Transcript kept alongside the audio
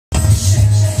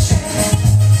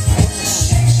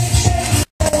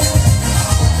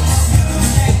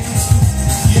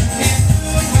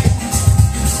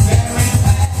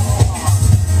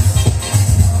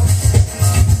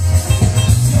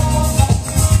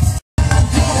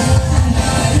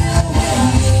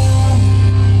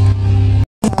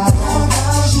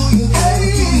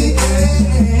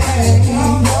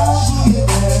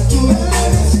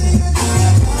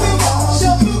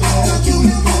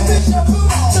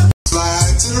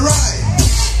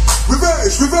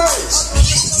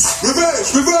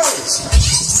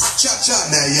out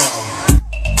now, y'all.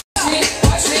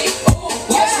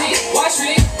 Watch me, watch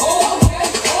me, oh, okay.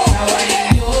 Now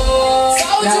I'm yours,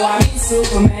 now I'm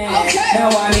Superman. Okay.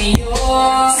 Now I'm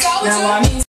yours, now I'm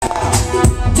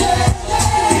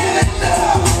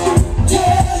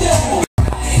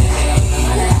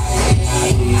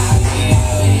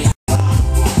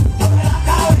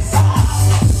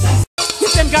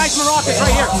Get them guys maracas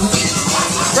right here.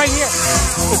 Right here.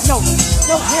 No,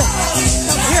 here.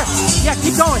 Here. Yeah,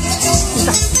 keep going.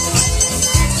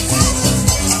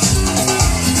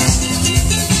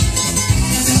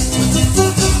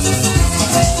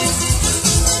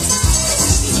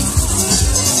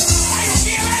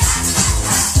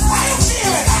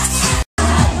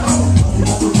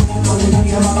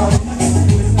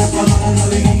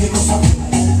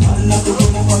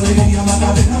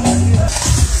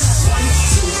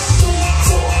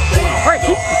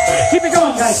 Keep it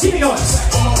going, guys. Keep it going.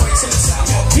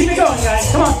 Keep it going,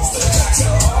 guys. Come on.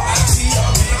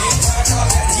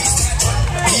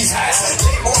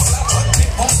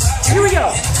 Here we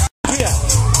go. Yeah.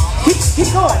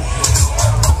 Keep going.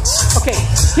 Okay.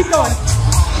 Keep going.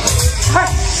 All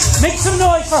right. Make some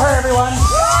noise for her, everyone.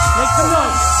 Make some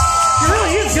noise. She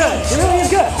really is good. She really is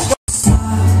good.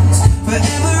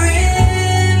 Forever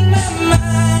in my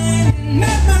mind,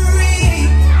 memory.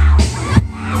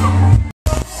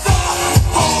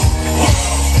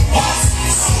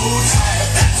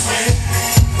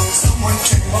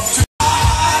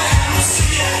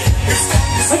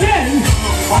 Again.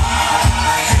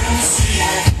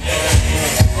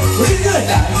 Looking good,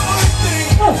 guys.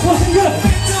 Oh, it's looking good.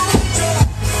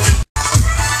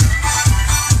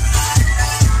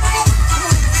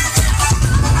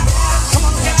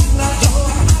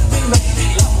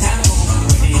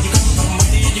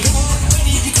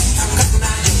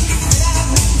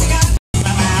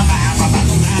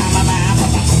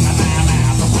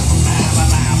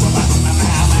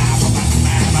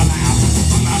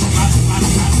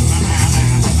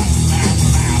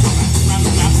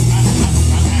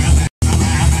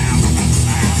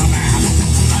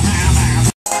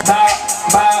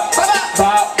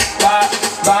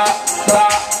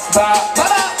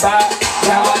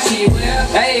 Now watch me whip,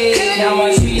 hey. Now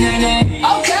watch me nene.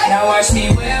 Okay. Now watch me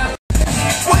whip.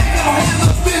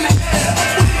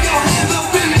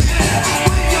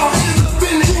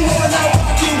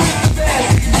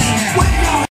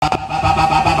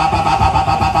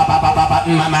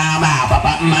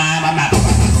 My